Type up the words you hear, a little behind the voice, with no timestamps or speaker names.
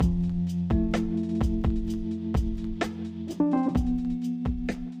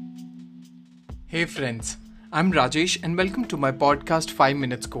Hey friends, I'm Rajesh and welcome to my podcast 5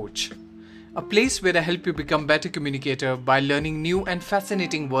 Minutes Coach, a place where I help you become better communicator by learning new and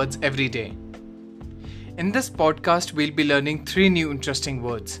fascinating words every day. In this podcast, we'll be learning 3 new interesting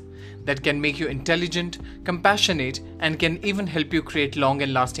words that can make you intelligent, compassionate, and can even help you create long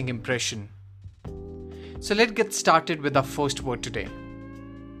and lasting impression. So let's get started with our first word today.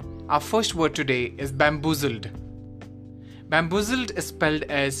 Our first word today is bamboozled. Bamboozled is spelled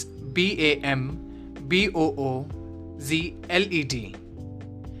as B-A-M-B-O-O-Z-L-E-D.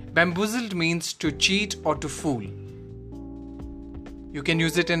 Bamboozled means to cheat or to fool. You can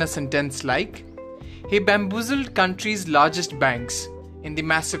use it in a sentence like, he bamboozled country's largest banks in the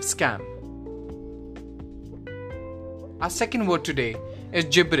massive scam. Our second word today is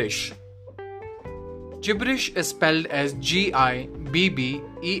gibberish. Gibberish is spelled as G-I-B-B-E-R-I-S-H.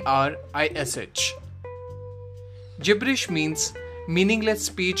 Gibberish means meaningless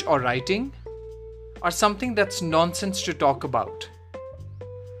speech or writing, or something that's nonsense to talk about.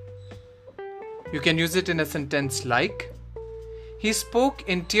 You can use it in a sentence like, he spoke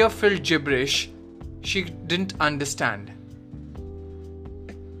in tear-filled gibberish she didn't understand.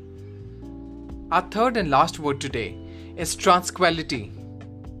 Our third and last word today is transquality.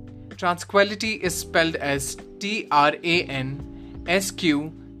 Transquality is spelled as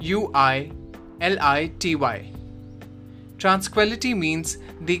T-R-A-N-S-Q-U-I-L-I-T-Y. Transquality means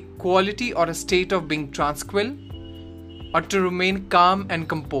the quality or a state of being tranquil or to remain calm and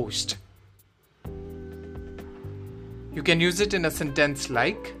composed. You can use it in a sentence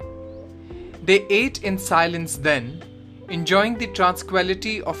like, they ate in silence then, enjoying the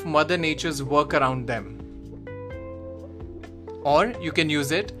tranquility of Mother Nature's work around them. Or you can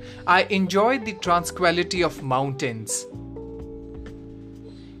use it, I enjoyed the tranquility of mountains.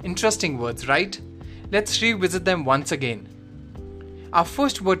 Interesting words, right? Let's revisit them once again. Our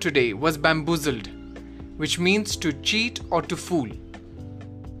first word today was bamboozled, which means to cheat or to fool.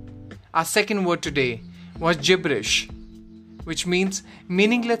 Our second word today was gibberish, which means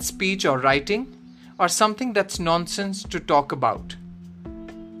meaningless speech or writing, or something that's nonsense to talk about.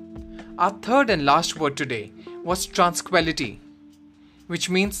 Our third and last word today was transquality, which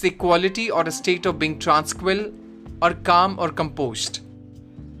means the quality or a state of being tranquil or calm or composed.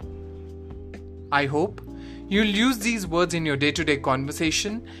 I hope you'll use these words in your day-to-day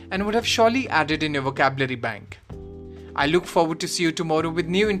conversation and would have surely added in your vocabulary bank. I look forward to see you tomorrow with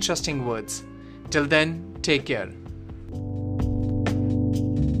new interesting words. Till then, take care.